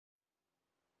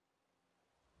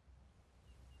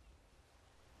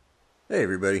Hey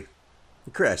everybody,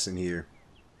 Crassin here.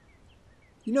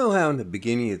 You know how in the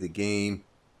beginning of the game,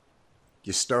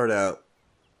 you start out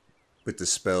with the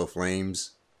spell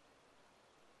Flames,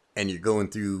 and you're going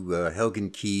through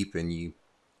Helgen Keep and you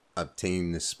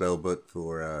obtain the spell book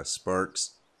for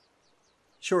Sparks.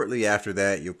 Shortly after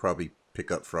that, you'll probably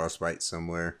pick up Frostbite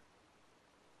somewhere.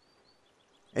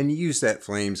 And you use that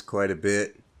Flames quite a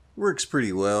bit. Works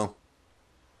pretty well.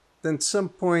 Then some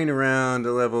point around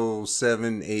a level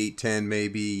 7, 8, 10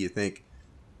 maybe, you think,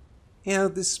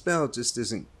 this spell just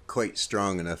isn't quite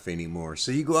strong enough anymore.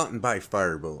 So you go out and buy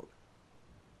Firebolt.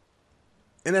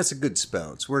 And that's a good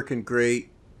spell. It's working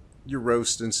great. You're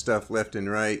roasting stuff left and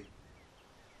right.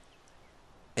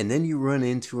 And then you run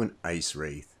into an Ice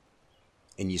Wraith.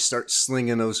 And you start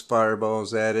slinging those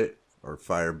fireballs at it. Or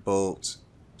firebolts.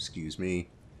 Excuse me.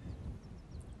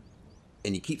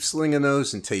 And you keep slinging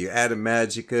those until you're out of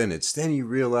magicka. And it's then you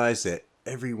realize that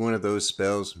every one of those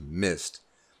spells missed.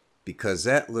 Because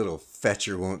that little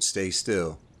fetcher won't stay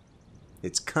still.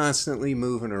 It's constantly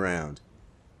moving around.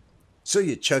 So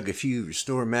you chug a few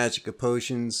Restore Magicka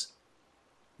potions.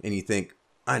 And you think,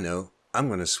 I know, I'm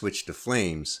going to switch to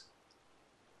Flames.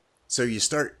 So you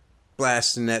start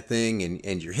blasting that thing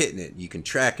and you're hitting it. You can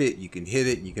track it, you can hit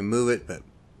it, you can move it. But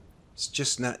it's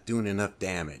just not doing enough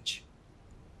damage.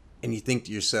 And you think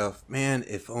to yourself, man,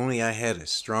 if only I had a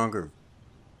stronger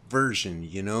version,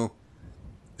 a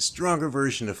stronger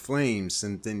version of Flames,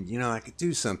 and then, I could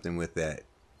do something with that.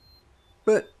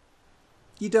 But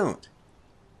you don't.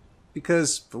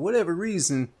 Because, for whatever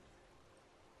reason,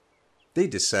 they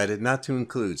decided not to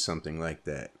include something like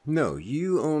that. No,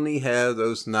 you only have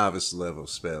those novice level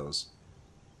spells.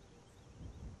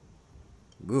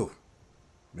 Ooh,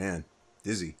 man,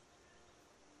 dizzy.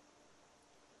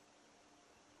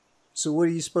 So what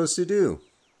are you supposed to do?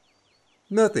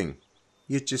 Nothing.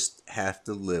 You just have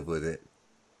to live with it.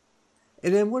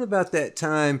 And then what about that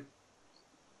time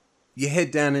you head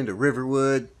down into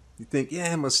Riverwood? You think,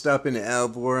 I'm going to stop into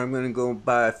Alvor. I'm going to go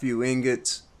buy a few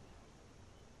ingots.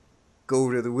 Go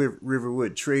over to the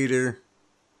Riverwood trader.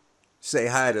 Say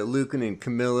hi to Lucan and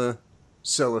Camilla.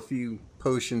 Sell a few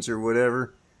potions or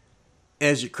whatever.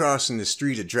 As you're crossing the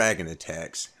street, a dragon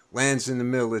attacks. Lands in the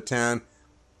middle of town.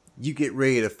 You get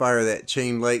ready to fire that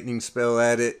chain lightning spell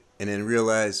at it. And then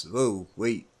realize, oh,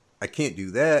 wait, I can't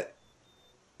do that.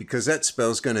 Because that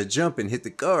spell's going to jump and hit the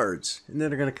guards. And then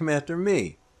they're going to come after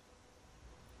me.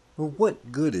 Well,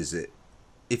 what good is it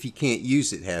if you can't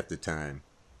use it half the time?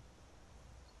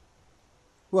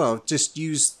 Well, just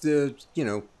use the,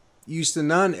 use the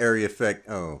non-area effect.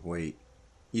 Oh, wait.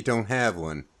 You don't have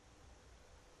one.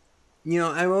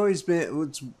 I've always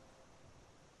been...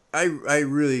 I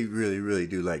really, really, really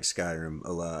do like Skyrim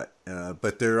a lot.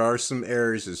 But there are some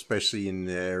areas, especially in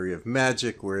the area of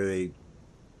magic, where they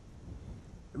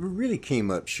really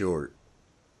came up short.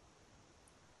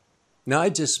 Now, I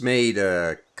just made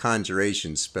a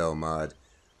conjuration spell mod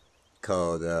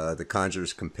called the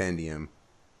Conjurer's Compendium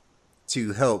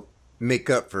to help make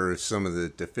up for some of the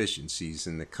deficiencies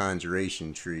in the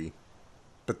conjuration tree.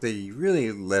 But they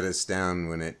really let us down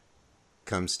when it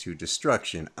comes to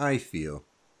destruction, I feel.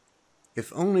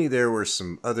 If only there were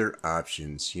some other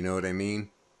options, you know what I mean?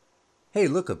 Hey,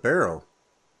 look, a barrel.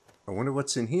 I wonder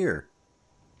what's in here.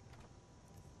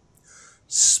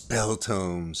 Spell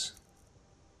tomes.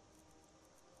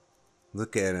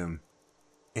 Look at them.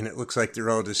 And it looks like they're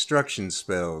all destruction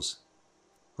spells.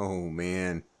 Oh,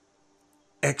 man.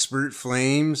 Expert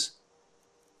Flames.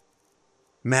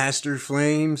 Master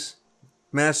Flames.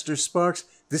 Master Sparks.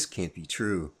 This can't be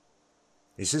true.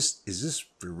 Is this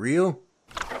for real?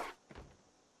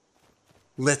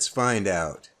 Let's find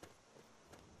out.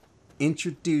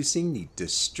 Introducing the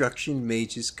Destruction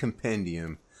Mage's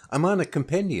Compendium. I'm on a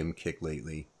Compendium kick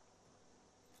lately.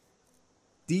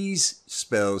 These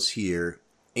spells here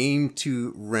aim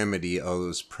to remedy all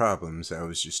those problems I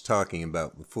was just talking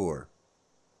about before.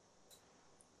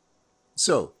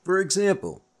 So, for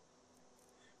example,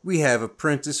 we have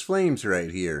Apprentice Flames right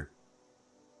here.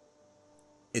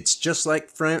 It's just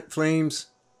like Flames,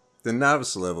 the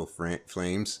novice level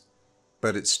Flames,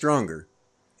 but it's stronger.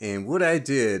 And what I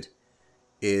did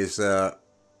is I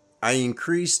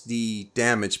increased the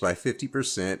damage by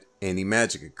 50% and the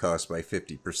magicka cost by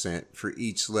 50% for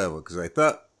each level. Because I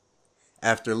thought,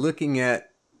 after looking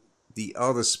at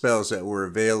all the spells that were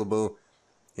available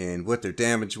and what their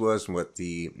damage was and what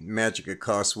the magicka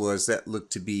cost was, that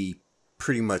looked to be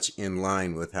pretty much in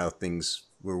line with how things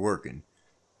were working.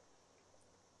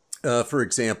 For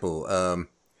example,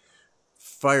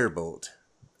 Firebolt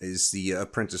is the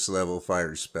apprentice level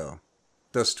fire spell.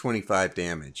 Does 25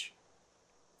 damage.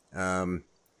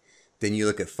 Then you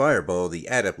look at Fireball, the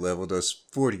adept level does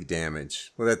 40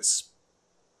 damage. Well, it's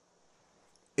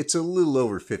a little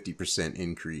over 50%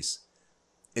 increase.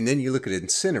 And then you look at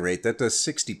Incinerate, that does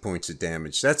 60 points of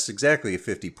damage. That's exactly a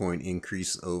 50-point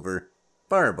increase over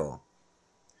Fireball.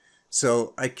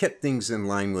 So I kept things in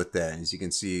line with that. As you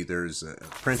can see, there's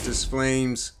Apprentice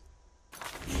Flames,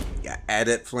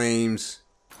 Adept Flames,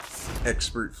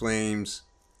 Expert Flames,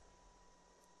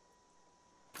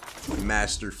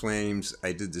 Master Flames.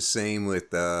 I did the same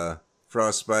with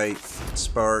Frostbite,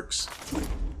 Sparks.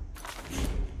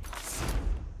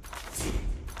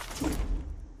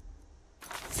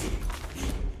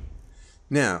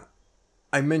 Now,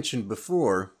 I mentioned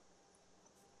before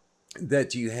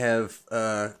that you have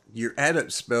your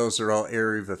adept spells are all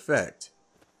area of effect,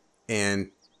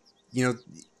 and you know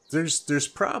there's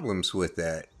problems with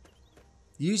that.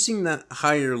 Using the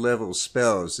higher level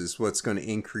spells is what's going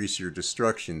to increase your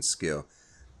destruction skill.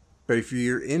 But if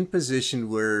you're in position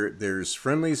where there's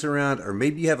friendlies around, or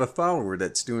maybe you have a follower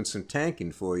that's doing some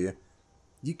tanking for you,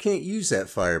 you can't use that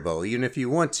Fireball even if you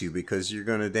want to, because you're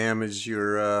going to damage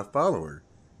your follower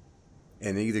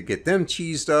and either get them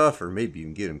cheesed off or maybe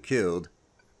even get them killed.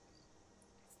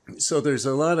 So there's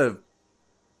a lot of,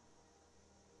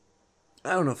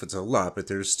 I don't know if it's a lot, but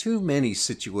there's too many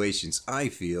situations, I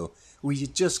feel, where you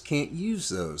just can't use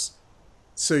those.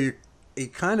 So you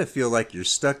kind of feel like you're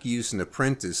stuck using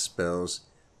apprentice spells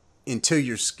until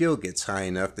your skill gets high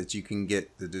enough that you can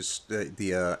get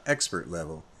the expert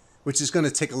level, which is going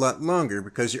to take a lot longer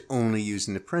because you're only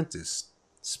using apprentice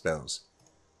spells.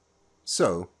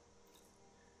 So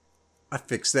I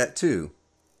fixed that too.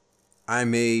 I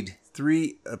made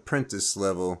 3 apprentice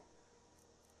level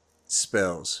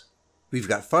spells. We've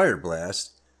got Fire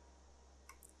Blast.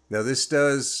 Now this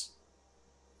does,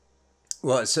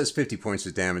 well, it says 50 points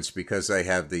of damage because I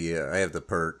have the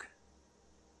perk,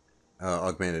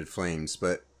 Augmented Flames,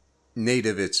 but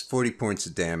native it's 40 points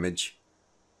of damage.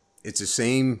 It's the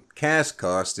same cast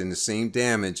cost and the same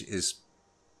damage as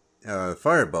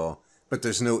Fireball, but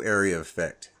there's no area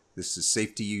effect. This is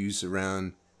safe to use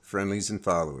around friendlies and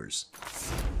followers.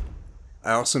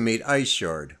 I also made Ice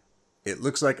Shard. It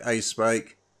looks like Ice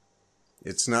Spike.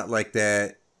 It's not like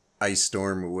that Ice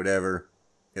Storm or whatever.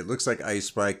 It looks like Ice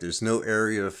Spike. There's no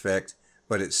area effect,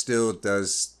 but it still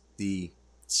does the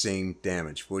same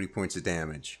damage, 40 points of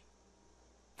damage.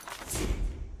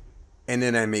 And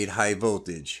then I made High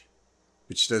Voltage,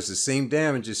 which does the same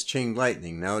damage as Chain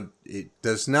Lightning. Now, it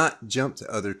does not jump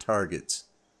to other targets.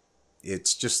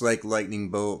 It's just like Lightning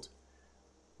Bolt.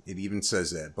 It even says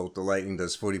that. Bolt the Lightning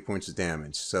does 40 points of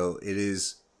damage. So it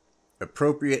is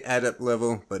appropriate adept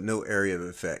level, but no area of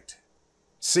effect.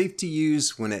 Safe to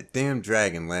use when that damn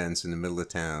dragon lands in the middle of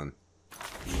town.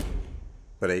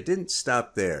 But I didn't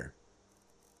stop there,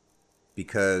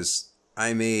 because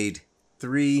I made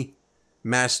 3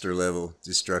 master level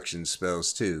destruction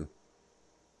spells too.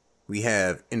 We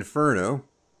have Inferno.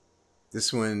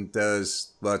 This one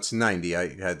does, well, it's 90.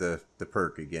 I had the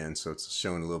perk again, so it's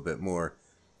showing a little bit more.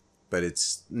 But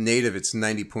it's native, it's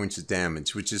 90 points of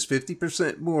damage, which is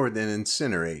 50% more than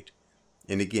Incinerate.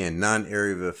 And again,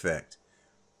 non-area of effect.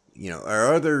 You know,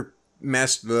 our other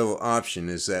master level option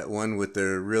is that one with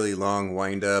the really long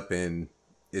wind up, and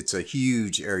it's a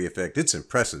huge area effect. It's an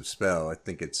impressive spell. I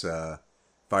think it's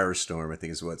Firestorm, I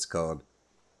think is what it's called.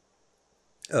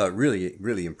 Really,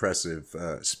 really impressive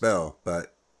spell,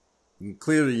 but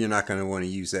clearly you're not going to want to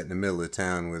use that in the middle of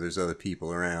town where there's other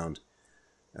people around.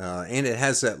 And it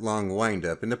has that long wind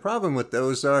up. And the problem with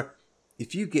those are,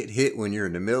 if you get hit when you're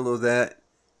in the middle of that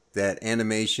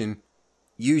animation,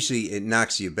 usually it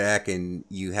knocks you back and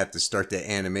you have to start that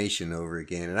animation over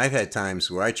again. And I've had times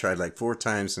where I tried like 4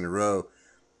 times in a row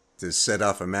to set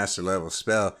off a master level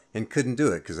spell and couldn't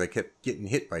do it because I kept getting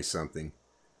hit by something.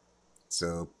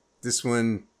 So this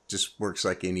one just works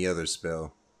like any other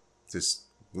spell. Just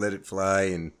let it fly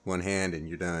in one hand and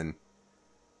you're done.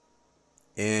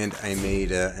 And I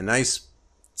made an ice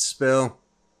spell,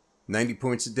 90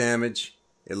 points of damage.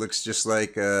 It looks just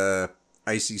like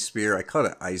Icy Spear. I call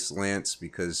it Ice Lance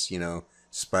because, you know,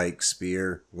 Spike,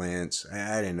 Spear, Lance.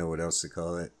 I didn't know what else to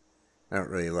call it. I don't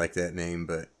really like that name,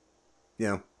 but, you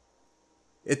know,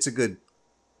 it's a good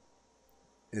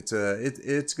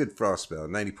frost spell.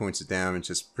 90 points of damage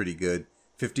is pretty good.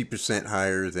 50%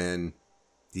 higher than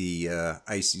the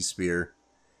Icy Spear.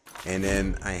 And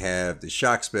then I have the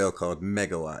shock spell called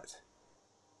Megawatt.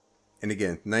 And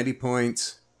again, 90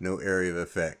 points, no area of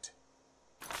effect.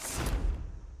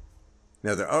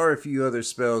 Now there are a few other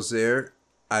spells there.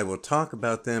 I will talk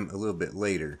about them a little bit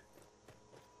later.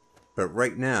 But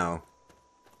right now,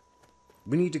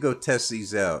 we need to go test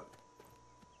these out.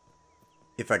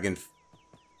 If I can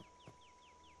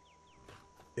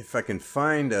if I can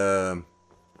find the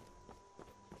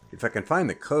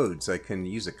codes, I can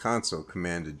use a console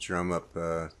command to drum up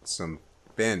some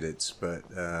bandits, but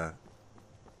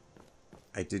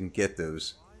I didn't get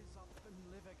those.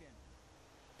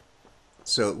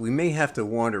 So we may have to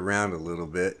wander around a little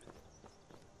bit.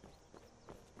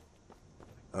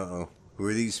 Uh-oh. Who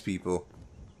are these people?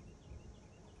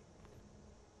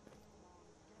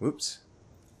 Whoops.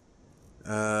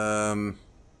 I'll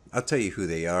tell you who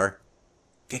they are.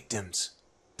 Victims.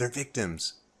 They're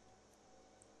victims.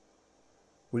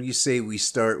 What do you say we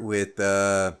start with,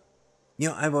 you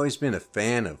know, I've always been a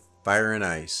fan of fire and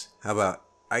ice. How about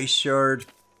Ice Shard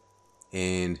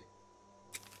and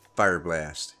Fire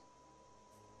Blast?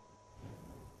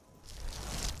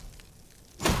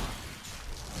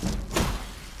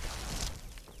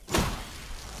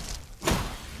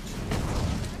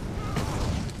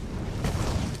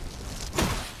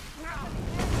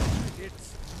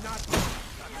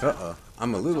 Uh-oh,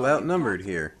 I'm a little outnumbered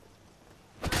here.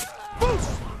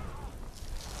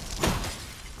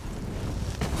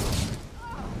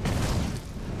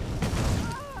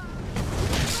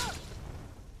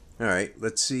 Alright,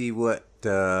 let's see what...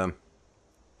 Here,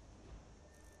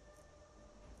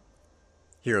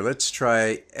 let's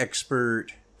try Expert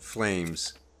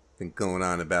Flames. Been going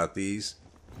on about these.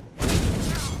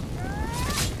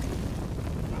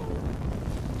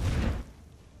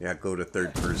 Yeah, go to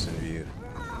third person view.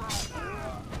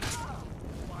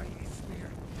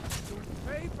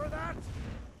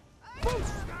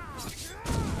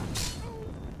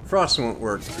 Frost won't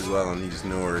work too well on these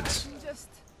Nords.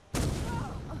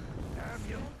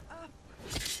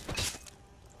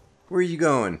 Where are you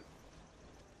going?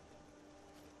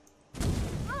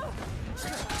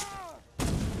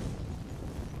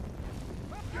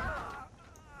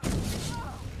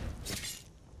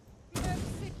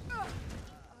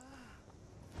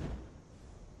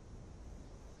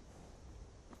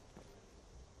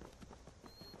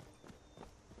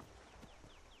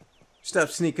 Stop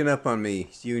sneaking up on me,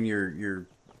 you and your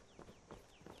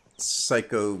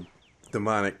psycho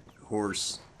demonic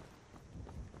horse.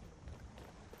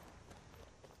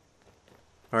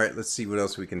 Alright, let's see what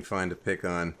else we can find to pick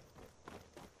on.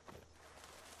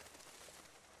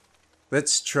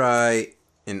 Let's try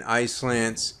an Ice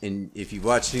Lance, and if you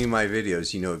watch any of my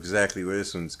videos, you know exactly where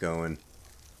this one's going.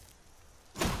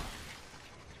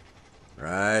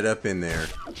 Right up in there.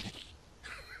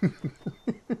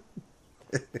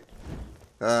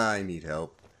 I need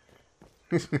help.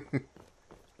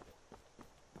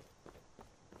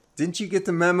 Didn't you get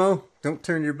the memo? Don't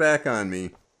turn your back on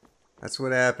me. That's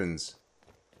what happens.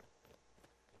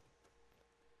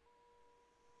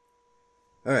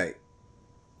 Alright.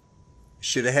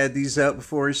 Should have had these out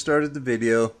before I started the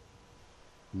video.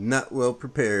 Not well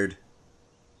prepared.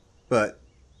 But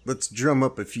let's drum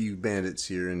up a few bandits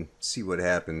here and see what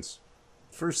happens.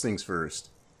 First things first.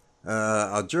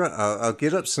 I'll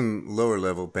get up some lower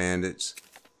level bandits.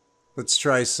 Let's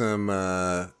try some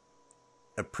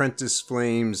Apprentice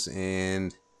Flames,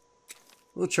 and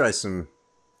we'll try some...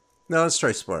 No, let's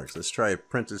try Sparks. Let's try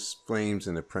Apprentice Flames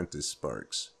and Apprentice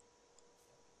Sparks.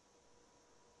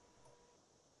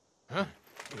 Huh?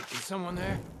 Is someone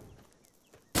there?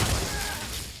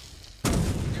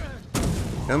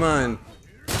 Come on.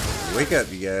 Wake up,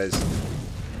 you guys.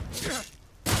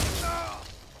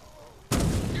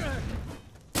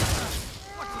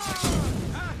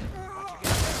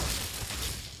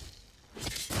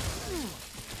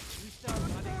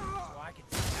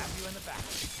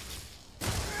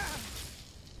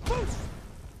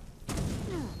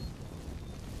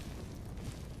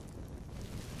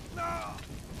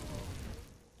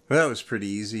 Well, that was pretty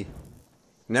easy.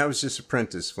 And that was just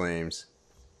Apprentice Flames.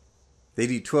 They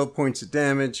do 12 points of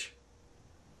damage.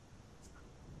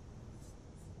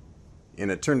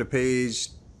 And I turned the page,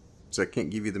 so I can't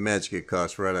give you the magic it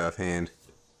costs right offhand.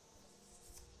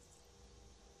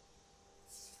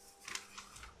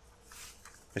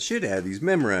 I should have these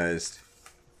memorized,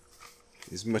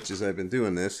 as much as I've been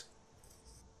doing this.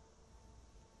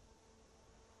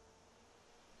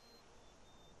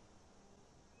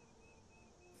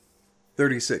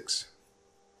 $36.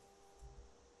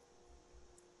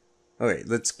 Okay,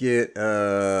 let's get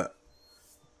a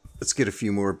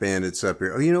few more bandits up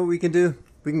here. Oh, you know what we can do?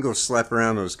 We can go slap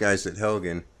around those guys at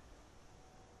Helgen.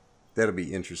 That'll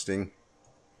be interesting.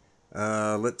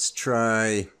 Let's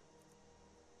try...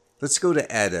 Let's go to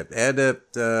Adept.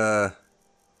 Adept,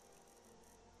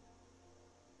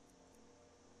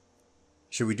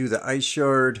 should we do the Ice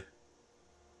Shard?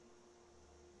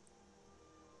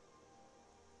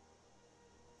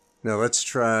 No, let's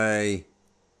try...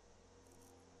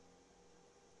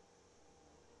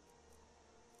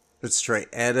 Let's try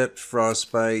Adept,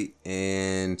 Frostbite,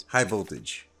 and High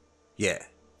Voltage. Yeah.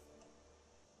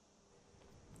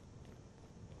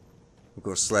 We'll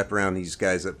go slap around these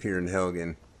guys up here in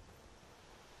Helgen.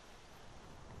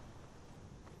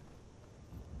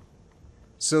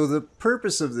 So the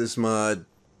purpose of this mod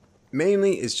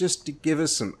mainly is just to give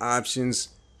us some options,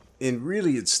 and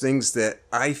really it's things that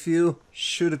I feel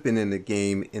should have been in the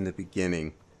game in the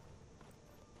beginning.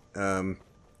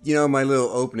 You know, my little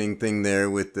opening thing there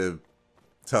with the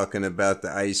talking about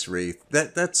the Ice Wraith,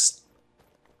 that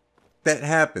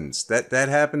happens. That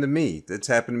happened to me. That's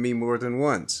happened to me more than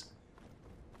once,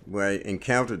 where I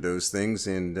encountered those things,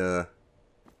 and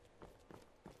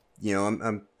you know,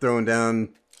 I'm throwing down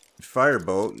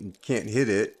Firebolt and can't hit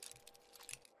it.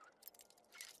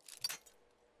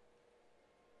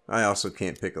 I also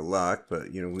can't pick a lock,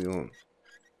 but you know, we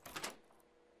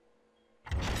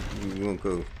won't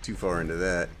go too far into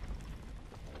that.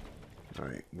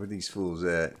 Alright, where are these fools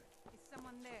at? Is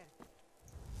someone there?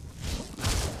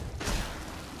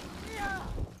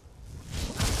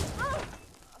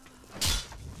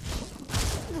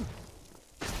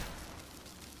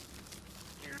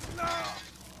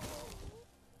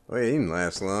 Oh, it didn't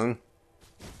last long.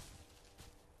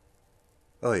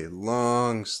 Oh, yeah,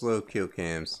 long, slow kill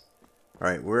cams.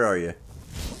 Alright, where are you?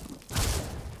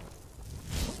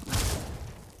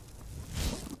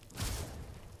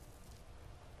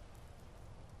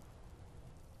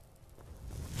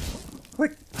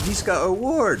 Quick, he's got a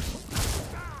ward!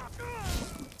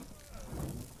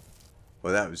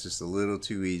 Well, that was just a little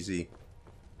too easy.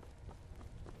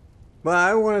 But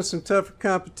I wanted some tougher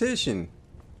competition.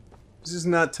 This is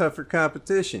not tougher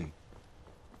competition.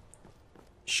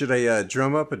 Should I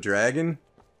drum up a dragon?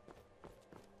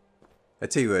 I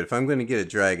tell you what, if I'm going to get a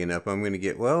dragon up, I'm going to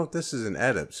get, well, this is an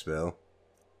adept spell.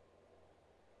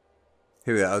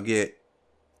 Here we go,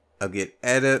 I'll get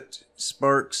adept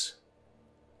sparks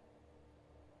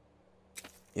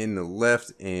in the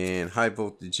left and high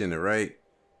voltage in the right.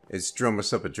 Let's drum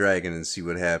us up a dragon and see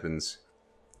what happens.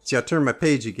 See, I'll turn my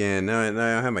page again. Now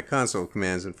I have my console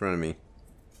commands in front of me.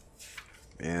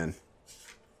 Man,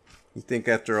 you think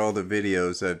after all the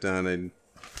videos I've done, I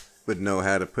would know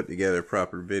how to put together a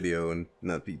proper video and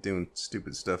not be doing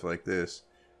stupid stuff like this.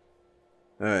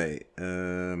 Alright,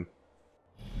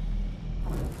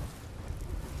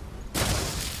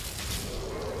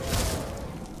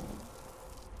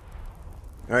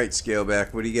 Alright,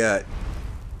 Scaleback, what do you got?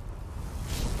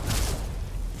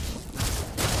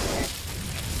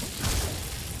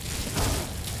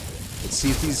 Let's see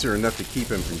if these are enough to keep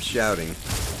him from shouting.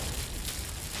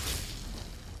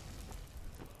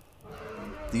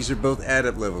 These are both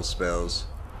adept level spells.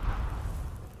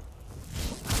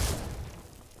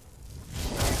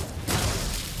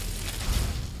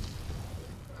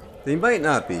 They might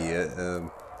not be.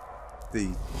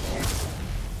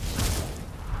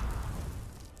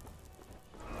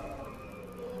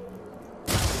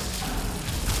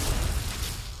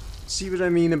 See what I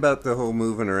mean about the whole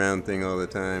moving around thing all the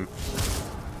time?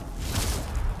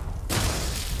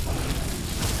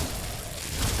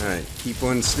 Alright, keep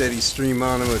one steady stream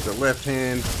on him with the left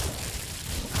hand.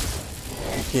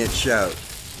 You can't shout.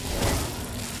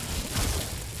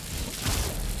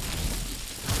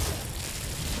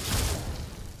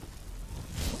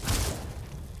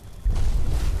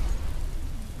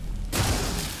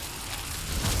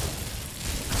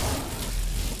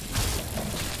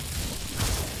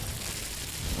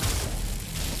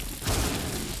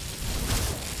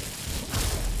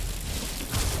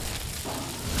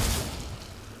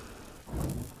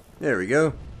 There we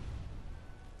go.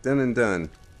 Done and done.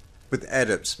 With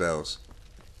adept spells.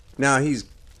 Now this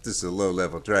is a low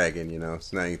level dragon, you know,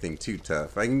 it's not anything too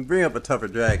tough. I can bring up a tougher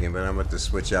dragon, but I'm about to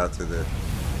switch out to the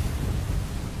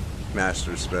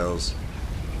master spells.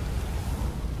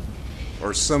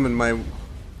 Or summon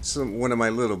one of my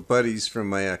little buddies from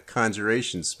my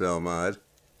conjuration spell mod.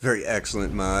 Very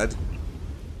excellent mod.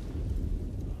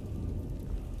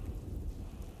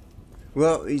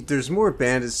 Well, there's more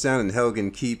bandits down in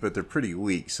Helgen Keep, but they're pretty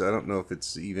weak, so I don't know if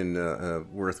it's even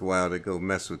worthwhile to go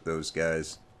mess with those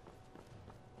guys.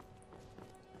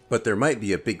 But there might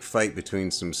be a big fight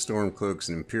between some Stormcloaks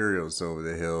and Imperials over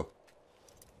the hill.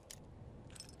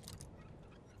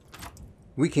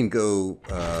 We can go,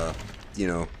 you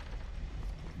know,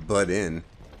 butt in,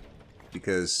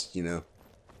 because, you know,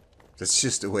 that's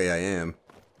just the way I am.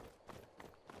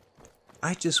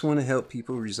 I just want to help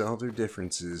people resolve their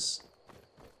differences.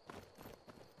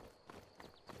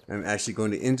 I'm actually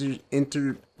going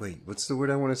to wait, what's the word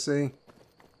I want to say?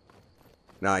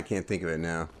 No, I can't think of it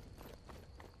now.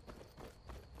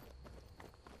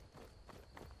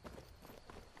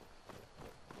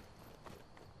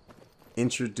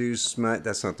 introduce my...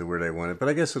 That's not the word I wanted, but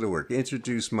I guess it'll work.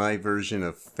 Introduce my version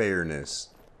of fairness.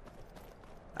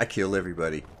 I kill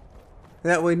everybody.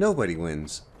 That way nobody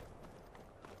wins.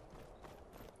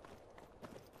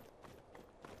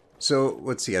 So,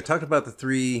 let's see. I talked about the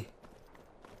three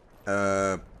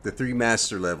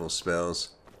master level spells.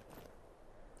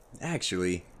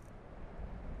 Actually,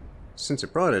 since I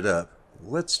brought it up,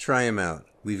 let's try them out.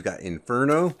 We've got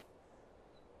Inferno,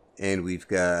 and we've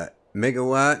got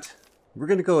Megawatt. We're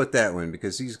going to go with that one,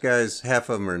 because these guys, half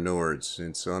of them are Nords,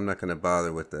 and so I'm not going to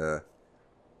bother with the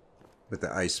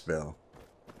ice spell.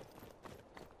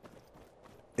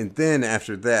 And then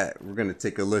after that, we're going to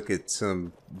take a look at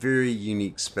some very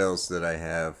unique spells that I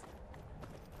have.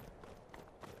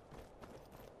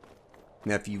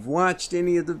 Now, if you've watched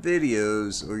any of the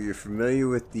videos, or you're familiar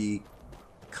with the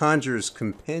Conjurer's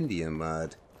Compendium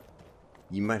mod,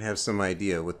 you might have some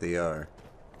idea what they are.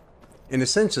 And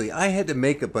essentially, I had to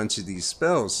make a bunch of these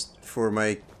spells for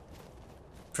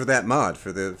that mod,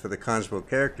 for the conjurable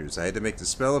characters. I had to make the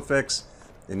spell effects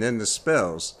and then the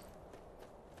spells.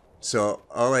 So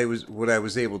what I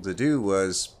was able to do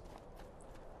was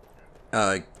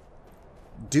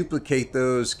duplicate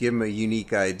those, give them a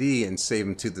unique ID, and save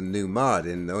them to the new mod.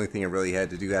 And the only thing I really had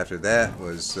to do after that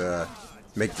was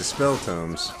make the spell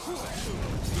tomes.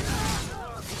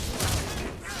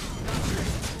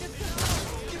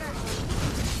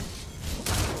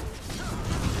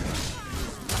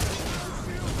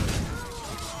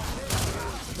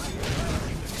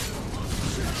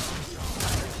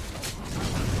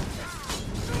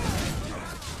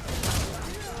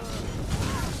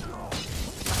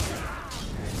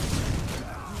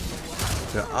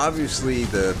 Now, obviously,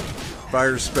 the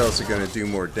fire spells are going to do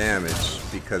more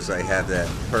damage because I have that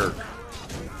perk,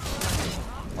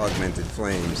 Augmented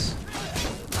Flames.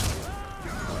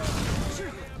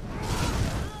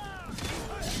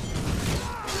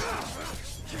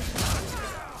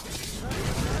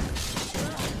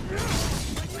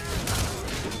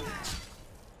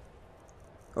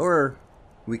 Or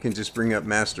we can just bring up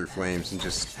Master Flames and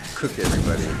just cook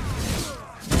everybody.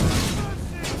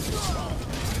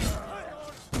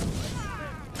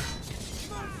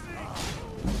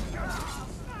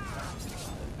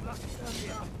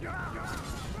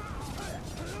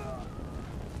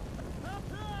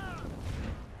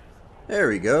 There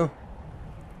we go.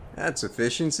 That's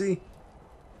efficiency.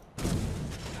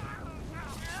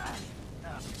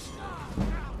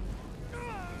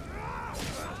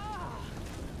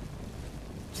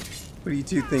 What do you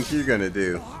two think you're gonna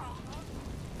do?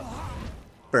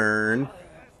 Burn.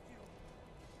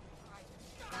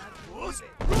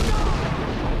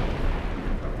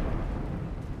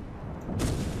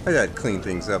 I gotta clean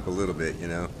things up a little bit, you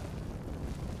know.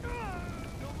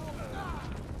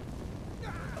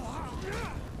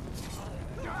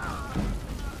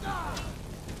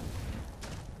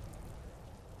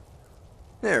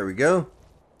 There we go.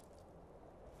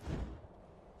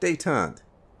 Détente.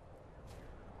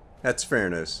 That's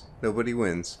fairness. Nobody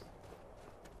wins.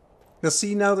 Now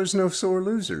see, now there's no sore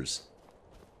losers.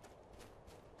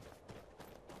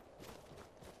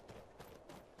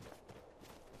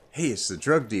 Hey, it's the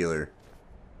drug dealer.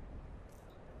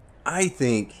 I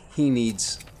think he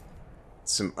needs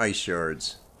some ice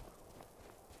shards.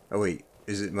 Oh wait,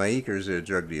 is it Mike or is it a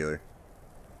drug dealer?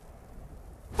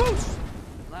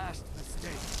 Last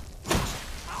mistake.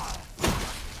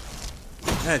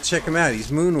 Ah, check him out, he's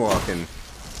moonwalking.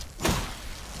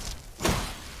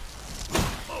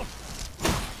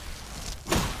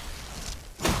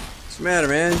 What's the matter,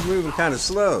 man? You're moving kind of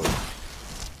slow.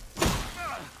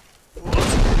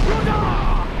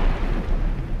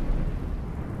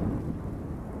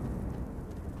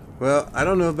 Well, I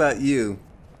don't know about you,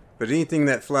 but anything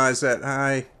that flies that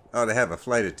high ought to have a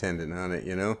flight attendant on it,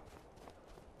 you know?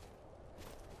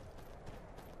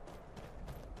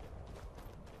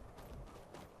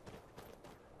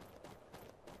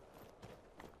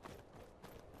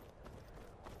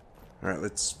 Alright,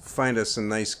 let's find us a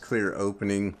nice clear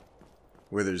opening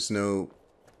where there's no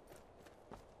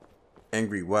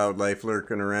angry wildlife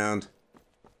lurking around.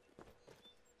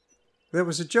 That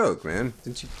was a joke, man.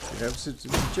 Didn't you? That was a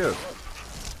joke.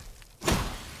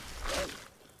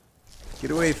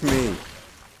 Get away from me,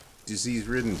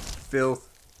 disease-ridden filth.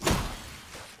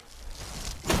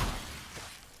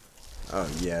 Oh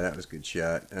yeah, that was a good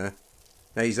shot, huh?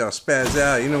 Now he's all spazzed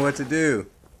out. You know what to do.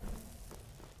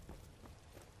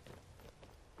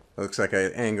 Looks like I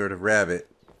angered a rabbit.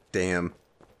 Damn.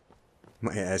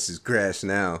 My ass is grass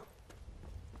now.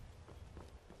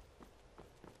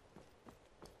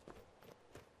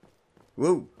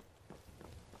 Whoa.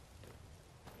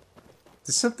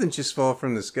 Did something just fall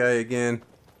from the sky again?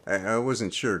 I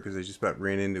wasn't sure because I just about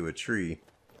ran into a tree.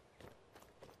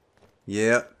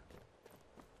 Yep.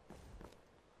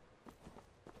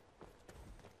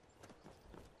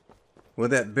 Well,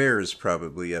 that bear is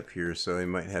probably up here, so I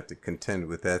might have to contend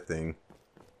with that thing.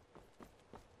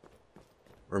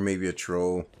 Or maybe a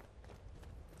troll.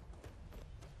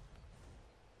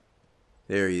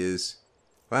 There he is.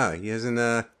 Wow, he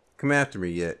hasn't come after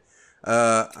me yet.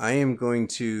 I am going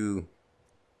to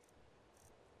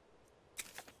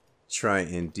try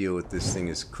and deal with this thing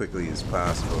as quickly as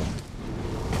possible.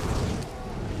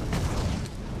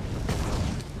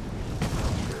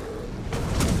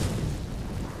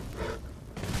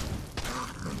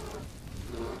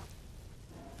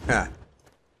 Ha!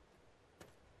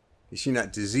 Guess you're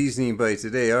not diseasing anybody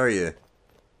today, are you?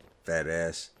 Fat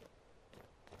ass.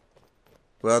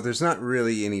 Well, there's not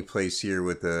really any place here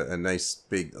with a nice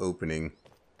big opening.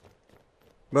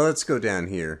 Well, let's go down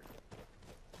here.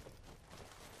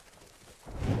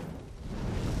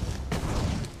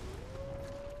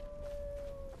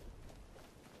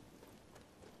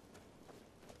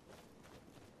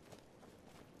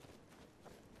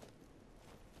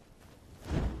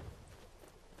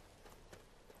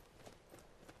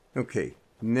 Okay,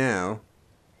 now,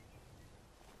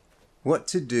 what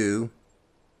to do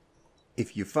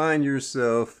if you find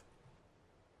yourself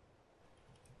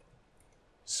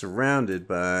surrounded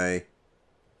by,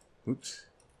 oops,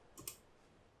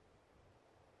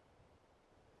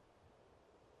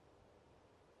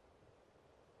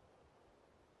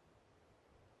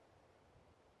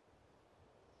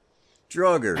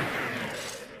 Draugr.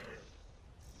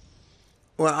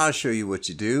 Well, I'll show you what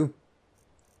you do.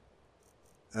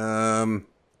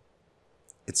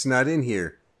 It's not in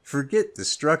here. Forget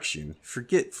destruction.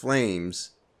 Forget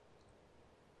flames.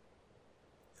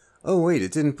 Oh, wait,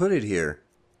 it didn't put it here.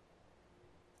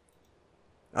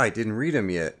 I didn't read them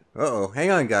yet. Uh-oh,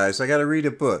 hang on, guys. I gotta read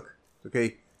a book.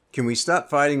 Okay, can we stop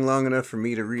fighting long enough for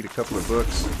me to read a couple of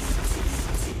books?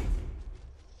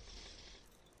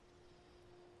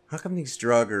 How come these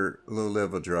Draugr,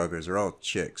 low-level Draugrs, are all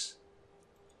chicks?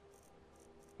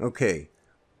 Okay.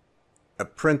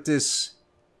 Apprentice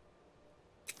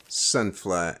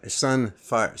Sunfire.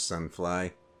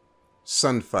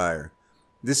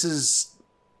 This is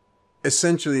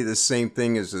essentially the same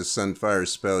thing as the Sunfire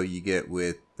spell you get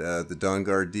with the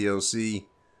Dawnguard DLC.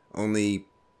 Only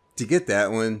to get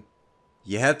that one,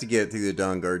 you have to get it through the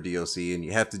Dawnguard DLC, and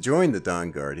you have to join the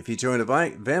Dawnguard. If you join a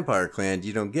vampire clan,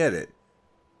 you don't get it.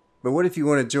 But what if you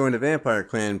want to join a vampire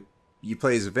clan? You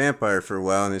play as a vampire for a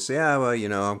while, and they say, ah, well, you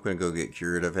know, I'm going to go get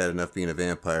cured. I've had enough being a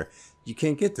vampire. You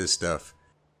can't get this stuff.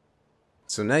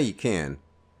 So now you can.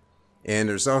 And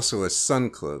there's also a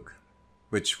Sun Cloak,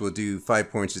 which will do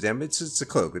 5 points of damage. It's a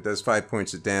cloak. It does 5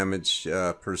 points of damage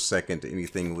per second to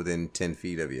anything within 10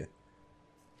 feet of you.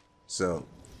 So,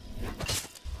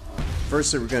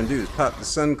 first thing we're going to do is pop the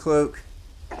Sun Cloak.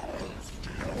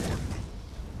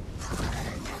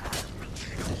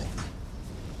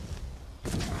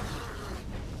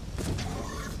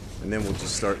 And then we'll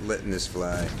just start letting this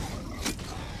fly.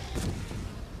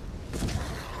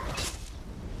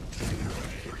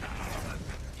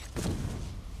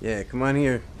 Yeah, come on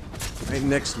here. Right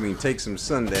next to me and take some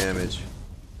sun damage.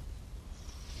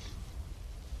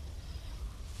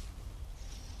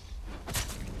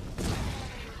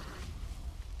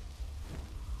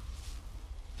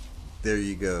 There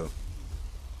you go.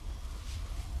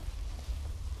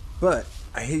 But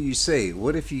I hear you say,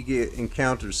 what if you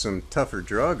encounter some tougher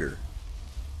Draugr?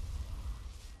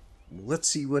 Let's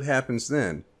see what happens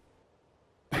then.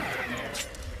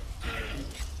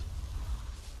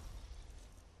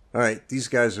 Alright, these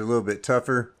guys are a little bit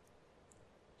tougher.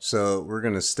 So we're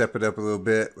going to step it up a little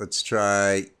bit. Let's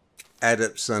try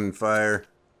Adept Sunfire.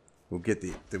 We'll get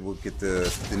the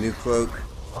new cloak.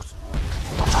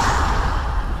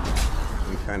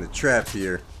 I'm kind of trapped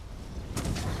here.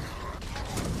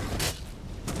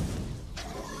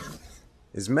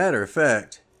 As a matter of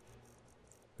fact,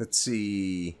 let's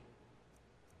see.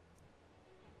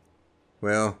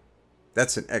 Well,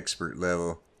 that's an expert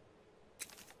level.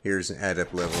 Here's an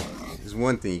adept level. There's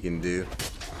one thing you can do.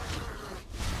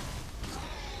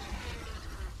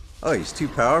 Oh, he's too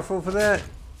powerful for that?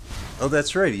 Oh,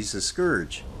 that's right, he's a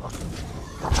scourge.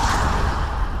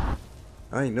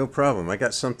 Alright, no problem. I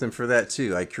got something for that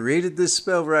too. I created this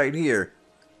spell right here.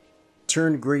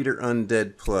 Turn Greater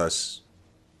Undead Plus.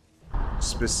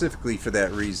 Specifically for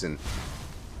that reason.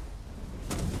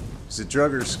 It's a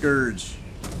Draugr Scourge.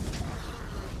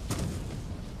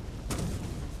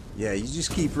 Yeah, you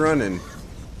just keep running.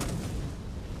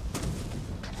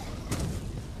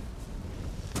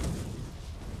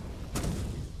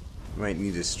 Might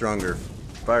need a stronger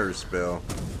fire spell.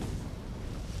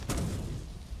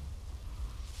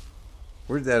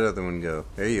 Where'd that other one go?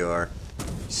 There you are.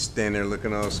 You stand there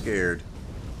looking all scared.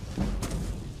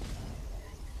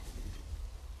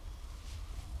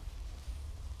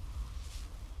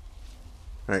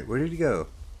 Alright, where did he go?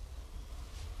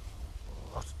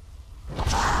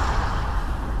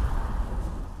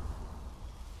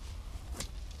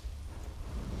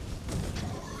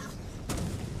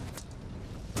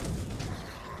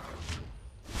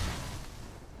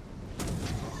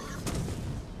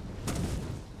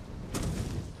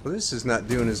 Well, this is not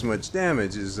doing as much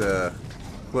damage as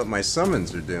what my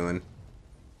summons are doing.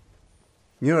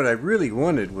 You know what I really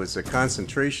wanted was a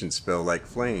concentration spell like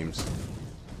flames.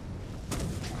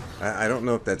 I don't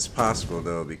know if that's possible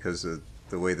though because of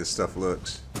the way this stuff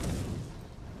looks.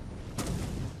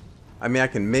 I mean, I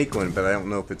can make one, but I don't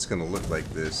know if it's going to look like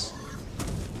this.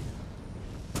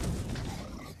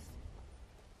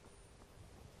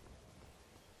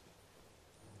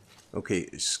 Okay,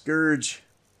 Scourge.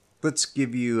 Let's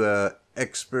give you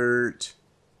expert.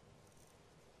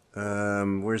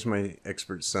 Where's my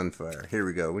expert Sunfire? Here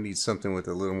we go. We need something with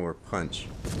a little more punch.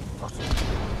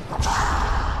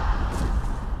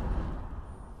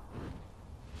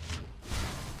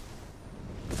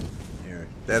 There,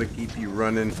 that'll keep you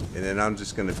running, and then I'm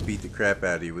just gonna beat the crap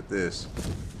out of you with this.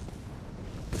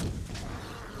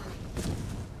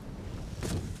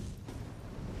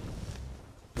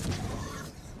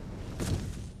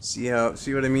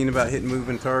 See what I mean about hitting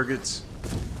moving targets?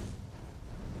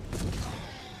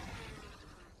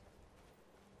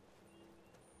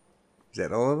 Is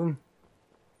that all of them?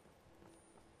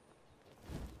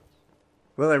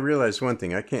 Well, I realized one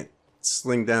thing. I can't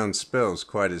sling down spells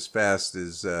quite as fast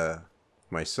as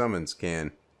my summons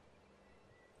can.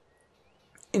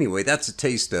 Anyway, that's a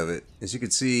taste of it. As you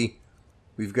can see,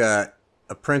 we've got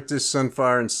Apprentice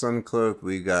Sunfire and Suncloak.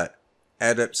 We've got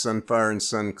Adept Sunfire and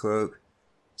Suncloak.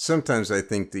 Sometimes I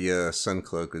think the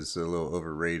Suncloak is a little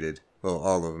overrated. Well,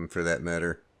 all of them for that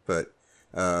matter. But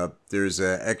there's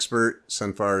Expert,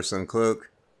 Sunfire, Suncloak,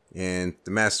 and the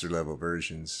Master level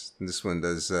versions. And this one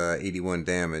does 81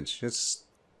 damage. It's,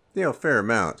 you know, a fair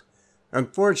amount.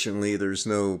 Unfortunately, there's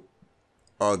no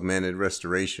augmented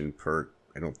restoration perk,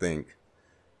 I don't think.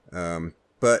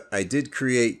 But I did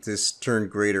create this Turn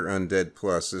Greater Undead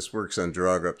Plus. This works on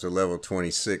Draugr up to level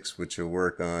 26, which will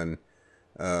work on...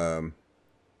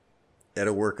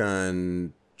 that'll work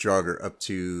on Draugr up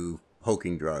to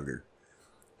Hulking Draugr.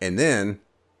 And then,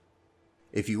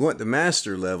 if you want the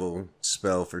Master level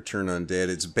spell for Turn Undead,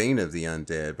 it's Bane of the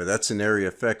Undead, but that's an area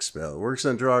effect spell. It works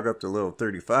on Draugr up to level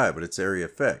 35, but it's area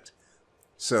effect.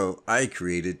 So I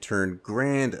created Turn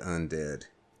Grand Undead.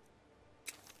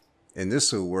 And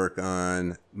this will work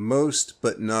on most,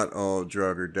 but not all,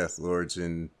 Draugr Deathlords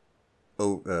and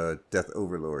Death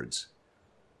Overlords.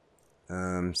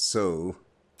 So...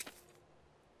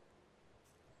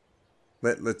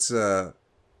 Let's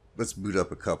boot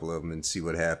up a couple of them and see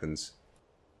what happens.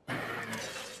 No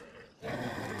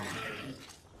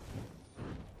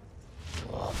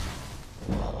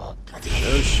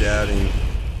shouting.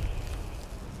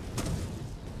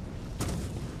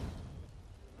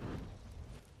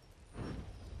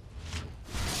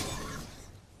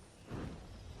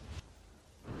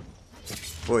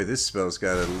 Boy, this spell's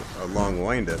got a long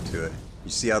wind up to it. You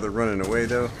see how they're running away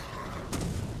though?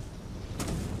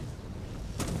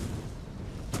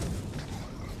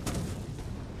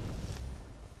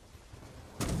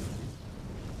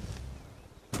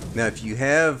 Now, if you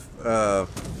have, I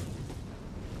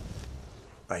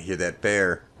hear that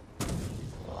bear.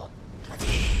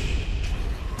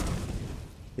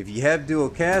 If you have dual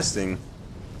casting,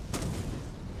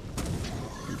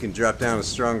 you can drop down a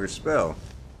stronger spell.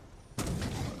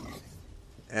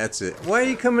 That's it. Why are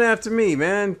you coming after me,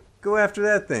 man? Go after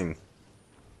that thing.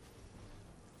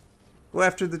 Go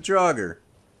after the Draugr.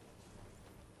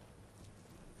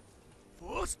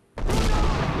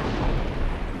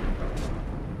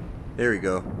 There we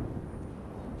go.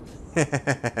 I'll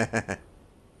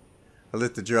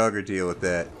let the Draugr deal with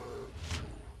that.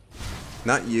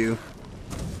 Not you.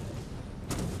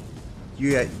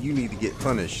 You need to get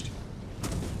punished.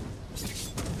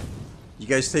 You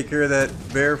guys take care of that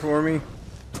bear for me?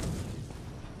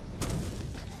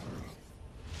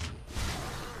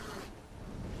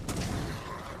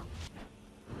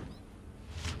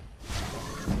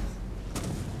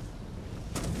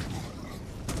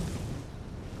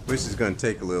 This is going to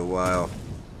take a little while.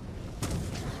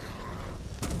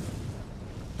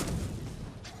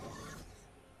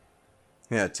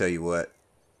 Yeah, I tell you what.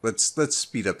 Let's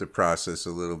speed up the process a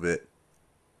little bit.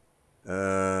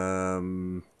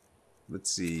 Let's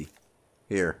see.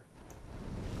 Here.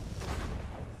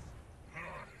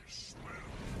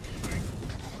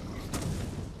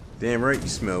 Damn right you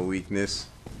smell weakness.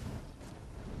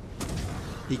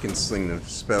 He can sling the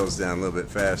spells down a little bit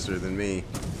faster than me.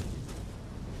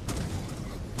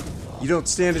 You don't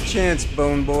stand a chance,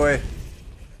 Bone Boy.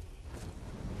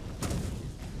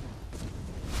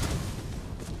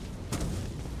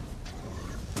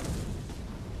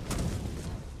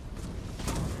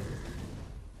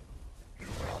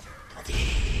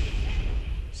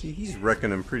 See, he's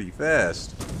wrecking him pretty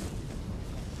fast.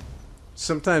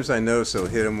 Sometimes I know, so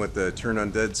hit him with the turn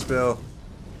undead spell,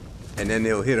 and then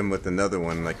they'll hit him with another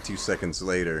one like 2 seconds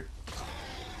later.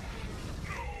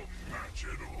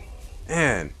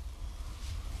 Man.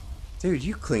 Dude,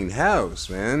 you clean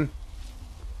house, man.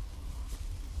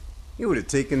 It would have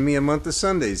taken me a month of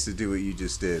Sundays to do what you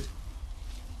just did.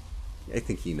 I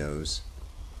think he knows.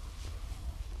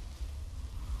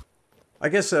 I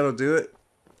guess that'll do it.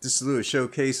 Just a little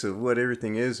showcase of what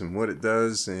everything is and what it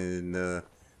does, and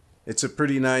it's a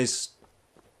pretty nice,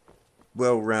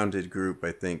 well-rounded group.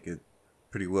 I think it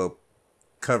pretty well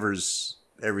covers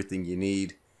everything you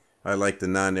need. I like the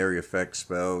non-area effect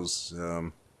spells.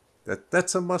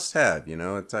 That's a must-have, you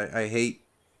know. I hate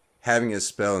having a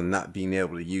spell and not being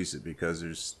able to use it because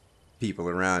there's people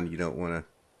around you don't want to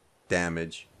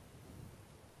damage.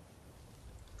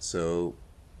 So,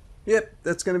 yep,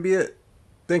 that's going to be it.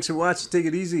 Thanks for watching. Take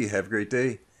it easy. Have a great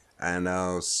day. And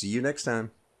I'll see you next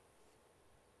time.